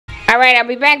All right, I'll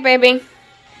be back, baby.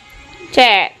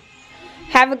 Chad,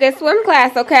 have a good swim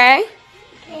class, okay?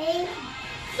 Okay.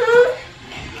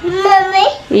 Mommy?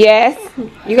 Yes.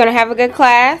 You gonna have a good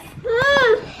class?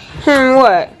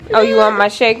 What? Oh, you want my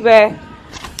shake bag?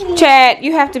 Chad,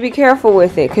 you have to be careful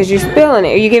with it because you're spilling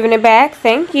it. Are you giving it back?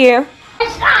 Thank you.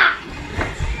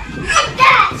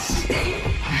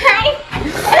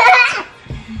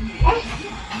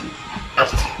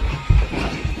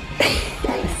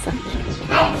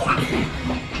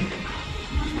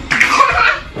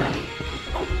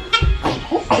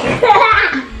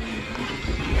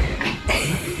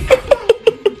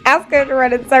 I was going to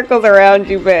run in circles around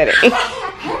you, buddy.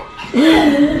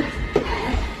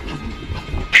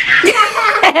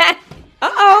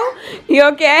 Uh-oh. You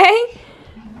okay?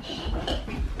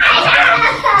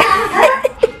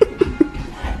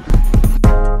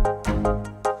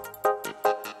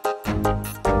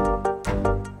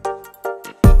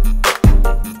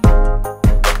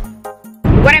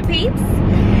 What up, peeps?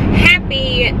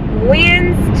 Happy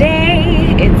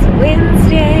Wednesday. It's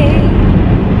Wednesday.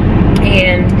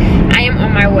 And I am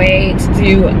on my way to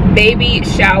do baby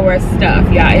shower stuff.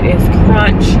 Yeah, it is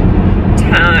crunch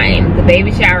time. The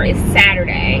baby shower is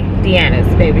Saturday.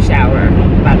 Deanna's baby shower,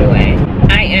 by the way.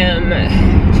 I am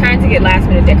trying to get last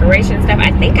minute decoration stuff.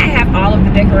 I think I have all of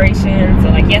the decorations. So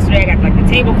like yesterday I got like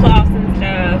the tablecloths and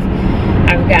stuff.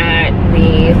 I've got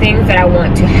the things that I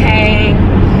want to hang.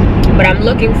 But I'm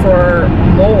looking for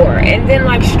more. And then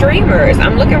like streamers.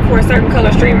 I'm looking for a certain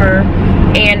color streamer.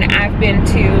 And I've been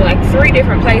to like 3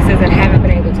 different places and haven't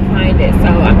been able to find it. So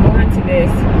I'm going to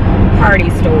this party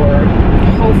store.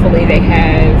 Hopefully they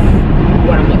have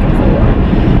what I'm looking for.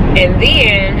 And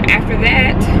then after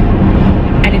that,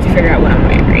 I need to figure out what I'm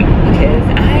wearing. Because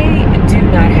I do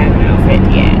not have an outfit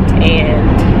yet. And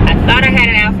I thought I had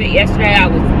an outfit yesterday. I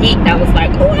was geeked. I was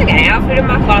like, oh, I got an outfit in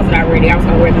my closet already. I was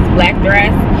going to wear this black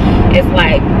dress. It's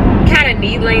like kind of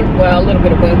knee length. Well, a little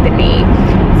bit above the knee.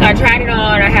 So I tried it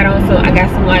on. I got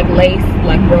some like lace,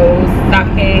 like rose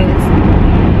stockings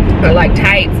or like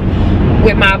tights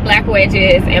with my black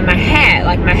wedges and my hat.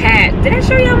 Like my hat. Did I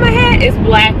show y'all my hat? It's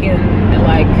black and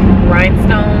like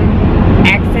rhinestone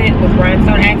accent with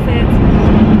rhinestone accents.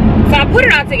 So I put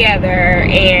it all together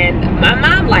and my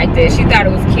mom liked it. She thought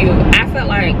it was cute. I felt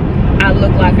like I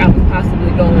looked like I was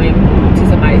possibly going to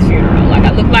somebody's funeral. Like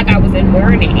I looked like I was in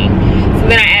mourning. So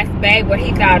then I asked Babe what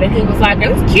he thought and he was like, it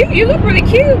was cute. You look really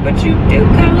cute, but you do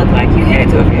kind of look like you headed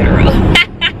to a funeral.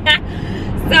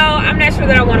 So I'm not sure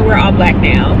that I want to wear all black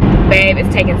now. Babe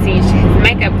is taking Siege his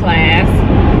makeup class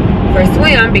for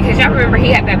swim because y'all remember he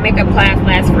had that makeup class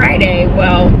last Friday.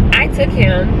 Well, I took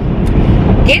him,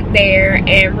 get there,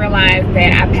 and realized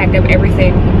that I packed up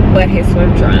everything but his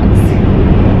swim trunks.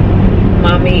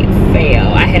 Mommy fail.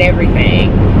 I had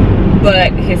everything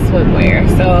but his swimwear,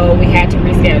 so we had to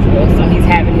reschedule. So he's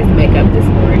having his makeup this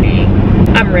morning.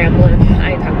 I'm rambling.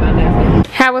 I ain't talking about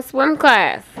nothing. How was swim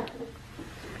class?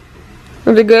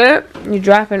 Was it good? You're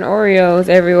dropping Oreos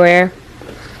everywhere.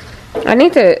 I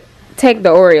need to take the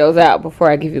Oreos out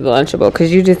before I give you the Lunchable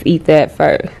because you just eat that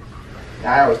first.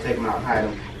 I always take them out and hide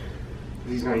them.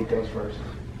 He's gonna eat those first.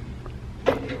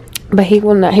 But he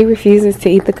will not. He refuses to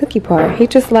eat the cookie part. He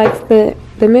just likes the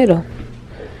middle.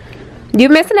 You're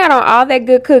missing out on all that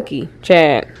good cookie,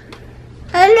 Chad.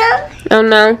 Oh no. Oh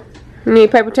no. You need a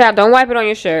paper towel. Don't wipe it on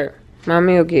your shirt.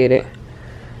 Mommy will get it.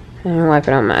 And wipe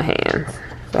it on my hands.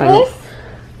 So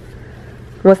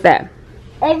what's that?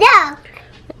 A dog.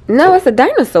 No, it's a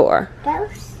dinosaur.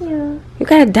 That's you. You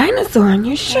got a dinosaur on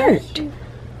your shirt.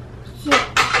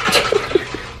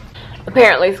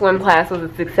 Apparently swim class was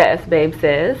a success, Babe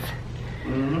says.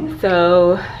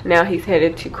 So now he's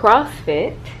headed to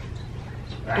CrossFit.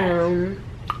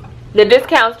 The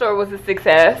discount store was a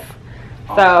success.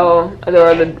 So, or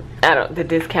the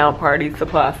discount party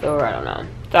supply store, I don't know.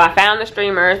 So I found the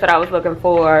streamers that I was looking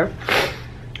for.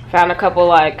 Found a couple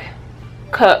like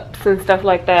cups and stuff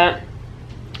like that.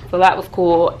 So that was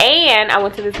cool. And I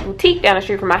went to this boutique down the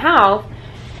street from my house.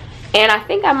 And I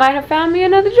think I might have found me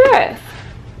another dress.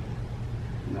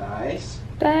 Nice.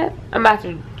 That I'm about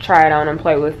to try it on and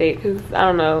play with it because I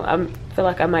don't know. I feel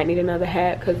like I might need another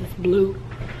hat because it's blue.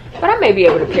 But I may be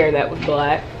able to pair that with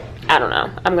black. I don't know.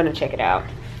 I'm going to check it out.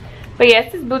 But yeah,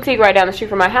 it's this boutique right down the street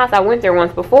from my house. I went there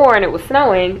once before and it was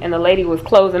snowing and the lady was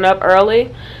closing up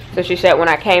early. So she said when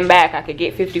I came back I could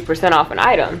get 50% off an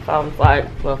item. So I was like,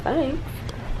 well, thanks.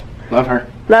 Love her.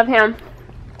 Love him.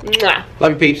 Mwah.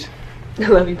 Love you, peeps.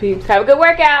 Love you, peeps. Have a good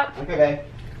workout. Okay, babe.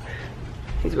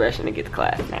 He's rushing to get to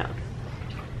class now.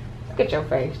 Look at your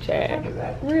face, Chad. Look at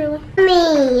that. Really?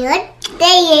 Me, what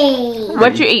day?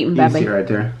 What you eating, baby? You see right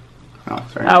there. Oh,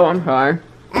 sorry. Oh, I'm sorry.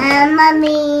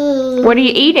 Mommy. What are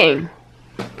you eating?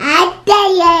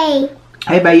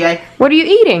 Hey, baby. What are you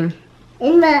eating?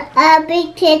 In my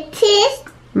big cheese.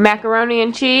 Macaroni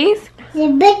and cheese? The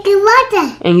big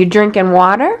water. And you drinking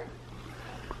water?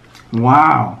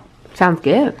 Wow. Sounds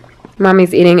good.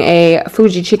 Mommy's eating a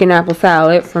Fuji chicken apple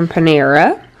salad from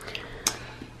Panera.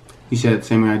 You said it the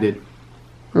same way I did.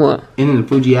 What? Isn't it a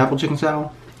Fuji apple chicken salad?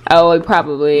 Oh, it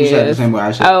probably is. You said it the same way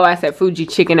I said. Oh, I said Fuji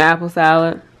chicken apple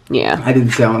salad. Yeah. I did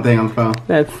the same thing on the phone.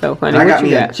 That's so funny. I What got you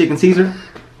me got? a chicken Caesar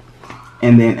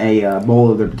and then a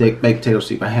bowl of the baked potato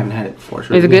soup. I haven't had it before. It's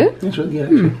really Is it good? It's really good,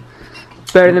 actually.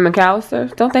 Better than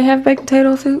McAllister's? Don't they have baked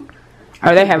potato soup?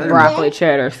 Or they have broccoli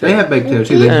cheddar soup? They have baked potato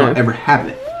soup. They just don't ever have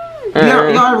it. Y'all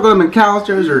ever go to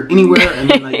McAllister's or anywhere and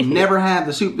then, like, never have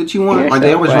the soup that you want? You're Like, they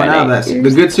so always run out of that. funny.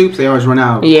 The good soups, they always run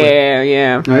out of. Yeah,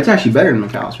 yeah. No, it's actually better than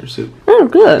McAllister's soup. Oh,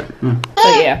 good. So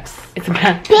yeah, it's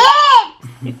about.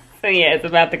 So yeah, it's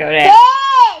about to go down.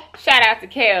 Shout out to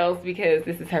Kels because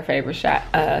this is her favorite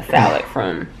salad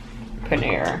from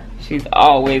Panera. She's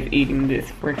always eating this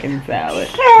freaking salad.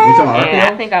 You talking about And I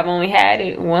Arkels? think I've only had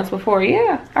it once before.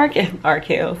 Yeah,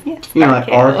 Arkels. Yes, You know, like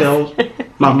Arkels?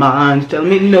 My mind's telling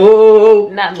me no.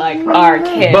 Not like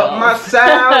Arkels. But my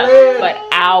salad. But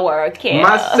our Kels.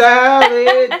 My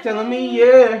salad telling me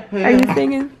yeah. Are you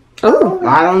singing? Oh.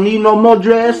 I don't need no more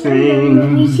dressing.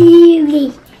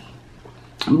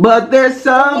 But there's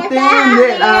something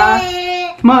that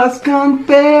I must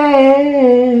confess.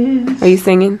 Are you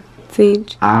singing,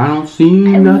 Siege? I don't see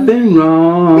nothing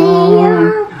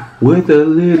wrong with a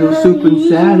little soup and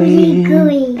salad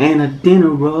and a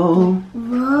dinner roll.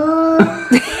 You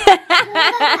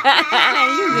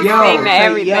just sing to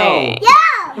everything.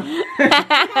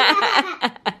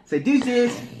 Say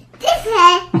deuces.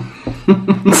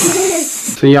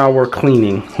 So y'all, we're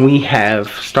cleaning. We have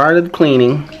started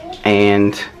cleaning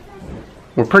and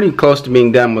we're pretty close to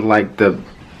being done with like the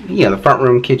front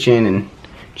room, kitchen, and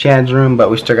Chad's room, but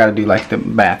we still got to do like the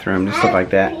bathroom and stuff like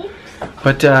that.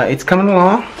 But it's coming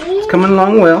along. It's coming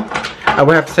along well. I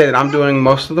would have to say that I'm doing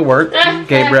most of the work.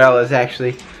 Gabrielle has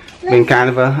actually been kind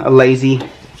of a lazy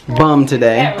bum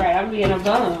today. Yeah, right. I'm being a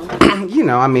bum. You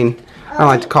know, I mean, I don't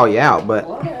like to call you out, but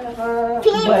Whatever.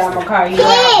 But I'm gonna call you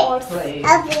out.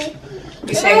 Please.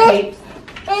 You say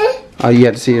Pete? oh, you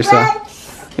have to see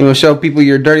yourself. You want to show people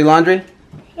your dirty laundry?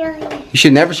 You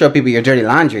should never show people your dirty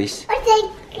laundries.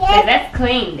 Hey, that's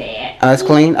clean, Dad. Oh, it's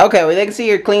clean? Okay, well, they can see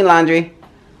your clean laundry.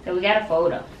 So we gotta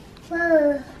fold them.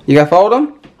 You got to fold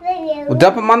them? Well,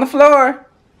 dump them on the floor.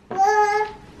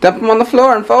 Dump them on the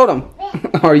floor and fold them.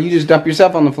 Or you just dump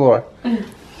yourself on the floor.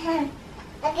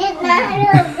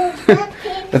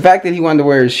 The fact that he wanted to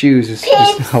wear his shoes is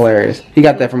just hilarious. He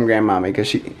got that from Grandmommy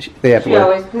because they have to She wear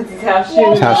always puts his house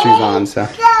shoes on. So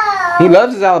he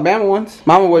loves his Alabama ones.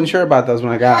 Mama wasn't sure about those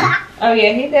when I got them. Oh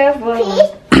yeah, he does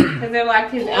love them. Because they're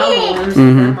like his own ones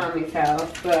from Mommy's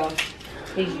house. So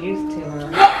he's used to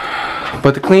them.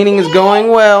 But the cleaning is going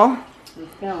well.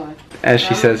 It's going. As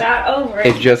she says, Not over it.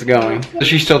 it's just going. So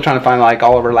she's still trying to find like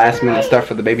all of her last minute stuff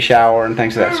for the baby shower and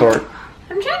things of that sort.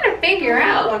 I'm trying to figure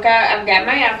out. Look, I've got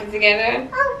my outfit together.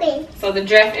 So the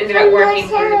dress ended up working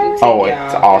for the boutique. Oh,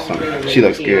 it's awesome. She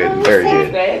looks good. Very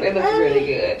good. Babe, it looks really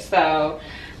good. So,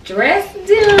 dress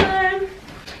done.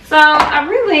 So, I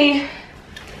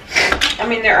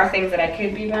mean, there are things that I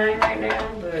could be buying right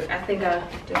now, but I think I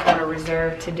just want to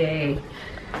reserve today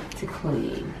to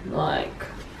clean. Like,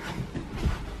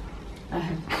 I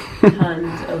have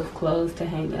tons of clothes to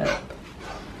hang up.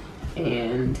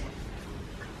 And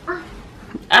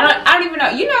I don't even know.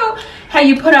 You know how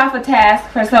you put off a task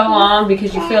for so long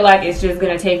because you feel like it's just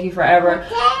gonna take you forever,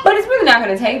 but it's really not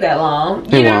gonna take that long.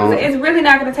 You know, it's really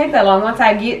not gonna take that long. Once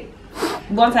I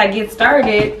get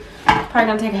started, it's probably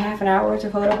gonna take a half an hour to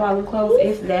fold up all the clothes,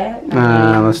 if that.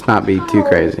 Let's not be too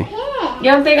crazy.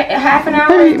 You don't think a half an hour?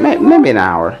 Maybe an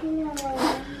hour.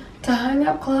 To hang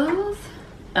up clothes?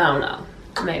 I don't know.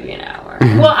 Maybe an hour.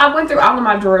 Well, I went through all of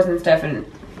my drawers and stuff and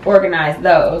organized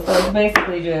those, so it's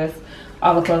basically just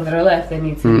all the clothes that are left that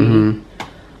need to be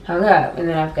hung up, and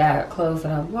then I've got clothes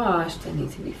that I've washed that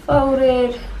need to be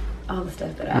folded. All the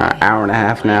stuff that Hour and a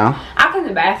half now. I'll clean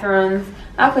the bathrooms.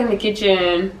 I'll clean the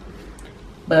kitchen,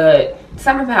 but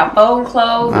something about folding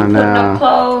clothes and putting up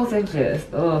clothes, it's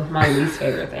just my least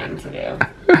favorite thing to do.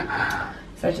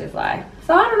 Such as like,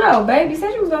 so I don't know, babe. You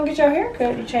said you was gonna get your hair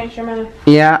cut. You changed your mind.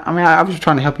 Yeah, I mean, I was just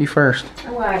trying to help you first.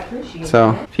 Oh, I appreciate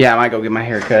So that. yeah, I might go get my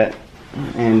hair cut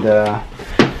and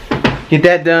get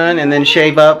that done, and then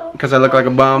shave up because I look like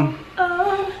a bum.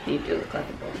 You do look like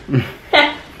a bum.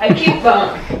 A cute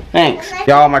bum. Thanks,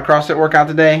 y'all. My CrossFit workout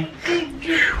today.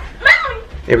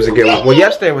 It was a good one. Well,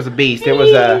 yesterday was a beast. It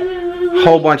was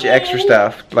whole bunch of extra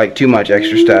stuff, like too much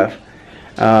extra stuff.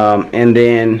 And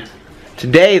then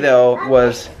today though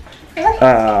was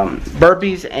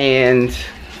burpees and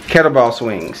kettlebell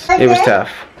swings. It was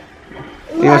tough.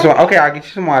 You want some? Okay, I'll get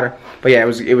you some water. But yeah, it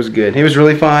was good. It was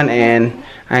really fun, and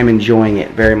I'm enjoying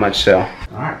it very much so.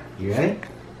 All right, you ready?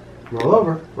 Roll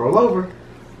over. Roll over.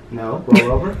 No,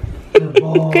 roll over. Good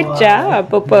boy. Good job,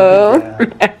 Popo.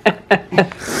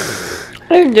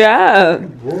 Good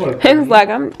job. He was like,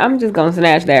 I'm just gonna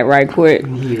snatch that right quick.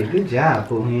 Yeah, good job,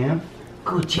 Pooham.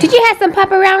 Good job. Did you have some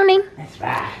pepperoni? That's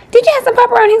right. Did you have some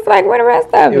pepperoni? He's like, where the rest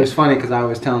of it? It was funny because I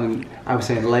was telling him, I was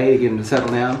saying lay to get him to settle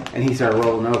down, and he started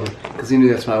rolling over because he knew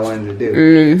that's what I wanted him to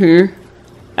do.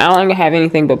 I don't have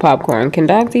anything but popcorn. Can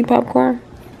dogs eat popcorn?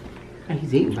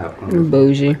 He's eating popcorn.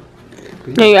 Bougie.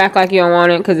 You act like you don't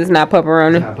want it because it's not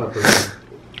pepperoni. It's not pepperoni.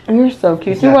 You're so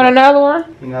cute. You want another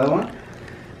one? Another one?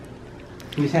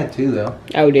 He just had 2 though.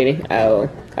 Oh, did he? Oh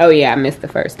yeah, I missed the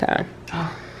first time.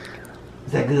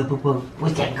 Is that good, Poo-Poo?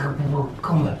 What's that good, Poo-Poo?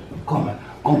 Come here, come here,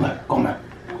 come here, come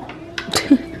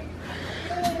here.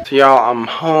 So y'all, I'm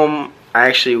home. I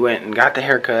actually went and got the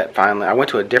haircut finally. I went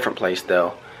to a different place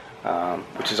though,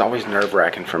 which is always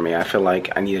nerve-wracking for me. I feel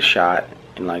like I need a shot,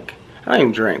 and like I don't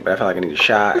even drink, but I feel like I need a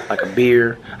shot, like a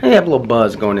beer. I need to have a little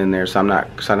buzz going in there, so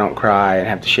I don't cry and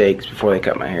have the shakes before they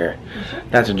cut my hair.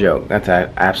 That's a joke. That's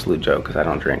an absolute joke because I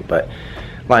don't drink, but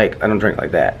like I don't drink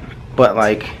like that. But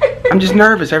like I'm just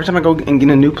nervous every time I go and get in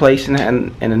a new place and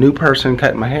a new person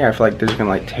cutting my hair. I feel like they're just gonna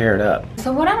like tear it up.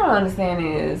 So what I don't understand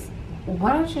is,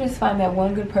 why don't you just find that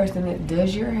one good person that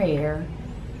does your hair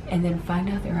and then find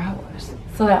out their hours,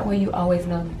 so that way you always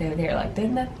know that they're there? Like,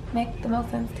 didn't that make the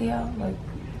most sense to y'all? Like,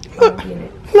 I don't get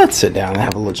it. Let's sit down and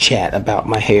have a little chat about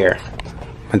my hair,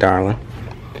 my darling.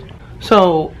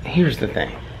 So here's the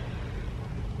thing.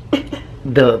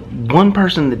 The one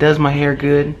person that does my hair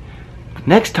good,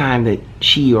 next time that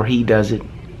she or he does it,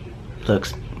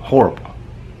 looks horrible.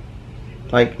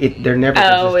 Like they're never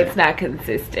consistent. It's not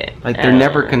consistent. Like they're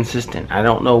never consistent. I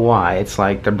don't know why. It's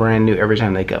like they're brand new every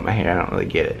time they cut my hair. I don't really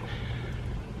get it.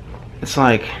 It's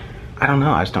like, I don't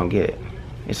know. I just don't get it.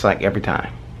 It's like every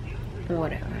time.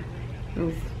 Whatever.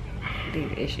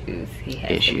 These issues he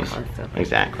has. Issues.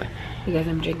 Exactly. You guys,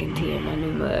 I'm drinking tea in my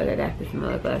new mug. I got this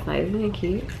mug last night. Isn't it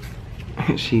cute?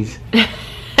 She's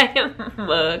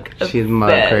mug. She's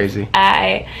mug crazy.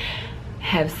 I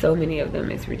have so many of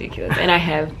them. It's ridiculous. And I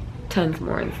have tons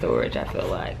more in storage, I feel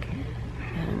like.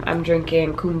 I'm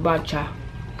drinking kombucha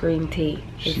green tea.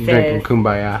 She's drinking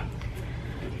kumbaya.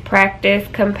 Practice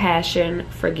compassion,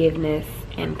 forgiveness,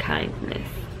 and kindness.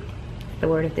 The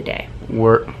word of the day.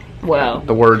 Well,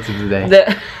 the words of the day.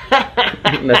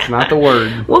 That's not the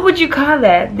word. What would you call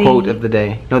that? The quote of the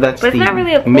day. No, that's but the it's not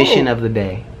really a quote. Mission of the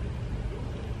day.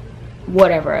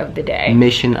 Whatever of the day.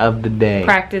 Mission of the day.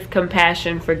 Practice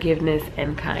compassion, forgiveness,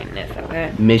 and kindness.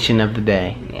 Okay. Mission of the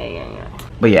day. Yeah.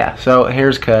 But yeah, so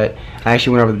hair's cut. I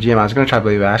actually went over to the gym. I was gonna try to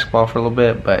play basketball for a little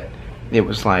bit, but it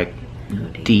was like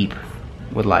deep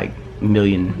with like a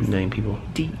million people.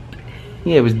 Deep.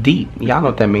 Yeah, it was deep. Y'all know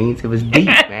what that means. It was deep,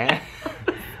 man.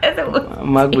 My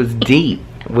mug was deep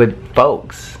with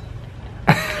folks.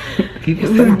 It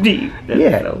was deep.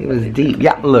 Yeah, it was deep.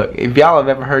 Yeah, look, if y'all have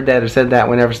ever heard that or said that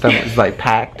whenever stuff is like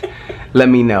packed, let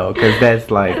me know, because that's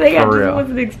like for real. I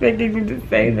wasn't expecting you to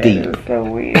say that. Deep. It was so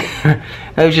weird.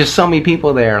 There was just so many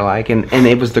people there, like, and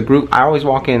it was the group. I always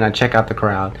walk in and I check out the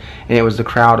crowd, and it was the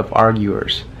crowd of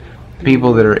arguers,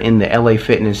 people that are in the LA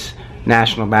Fitness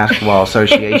National Basketball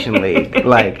Association League.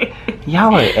 Like,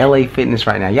 y'all are LA Fitness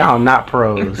right now. Y'all are not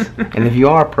pros, and if you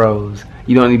are pros,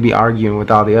 you don't need to be arguing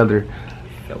with all the other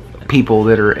people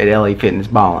that are at LA Fitness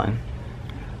balling.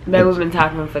 But we've been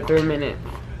talking for 3 minutes.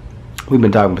 We've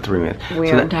been talking for 3 minutes.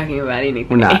 We aren't talking about anything.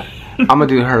 We're not. I'm gonna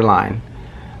do her line.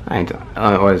 I ain't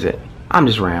what is it? I'm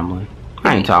just rambling.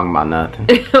 I ain't talking about nothing.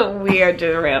 We are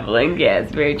just rambling. Yes,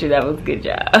 very true. That was a good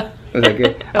job. Was that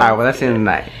good? Alright, well that's the end of the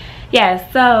night. Yeah,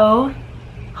 so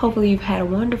hopefully you've had a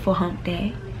wonderful hump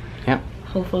day. Yep.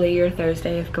 Hopefully your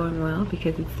Thursday is going well,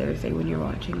 because it's Thursday when you're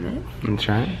watching this. That's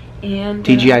right. And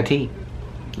TGIT.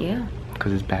 Yeah.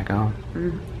 Because it's back on.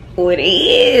 Oh, it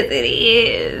is. It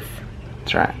is.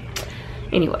 That's right.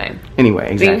 Anyway,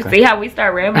 exactly. See how we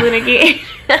start rambling again?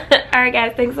 Alright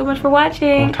guys, thanks so much for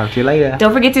watching. I'll talk to you later.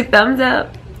 Don't forget to thumbs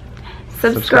up,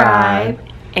 subscribe,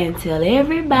 and tell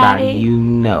everybody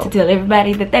to tell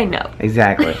everybody that they know.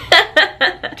 Exactly.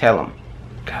 Tell them.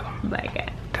 Bye guys.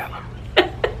 Tell them.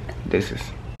 This is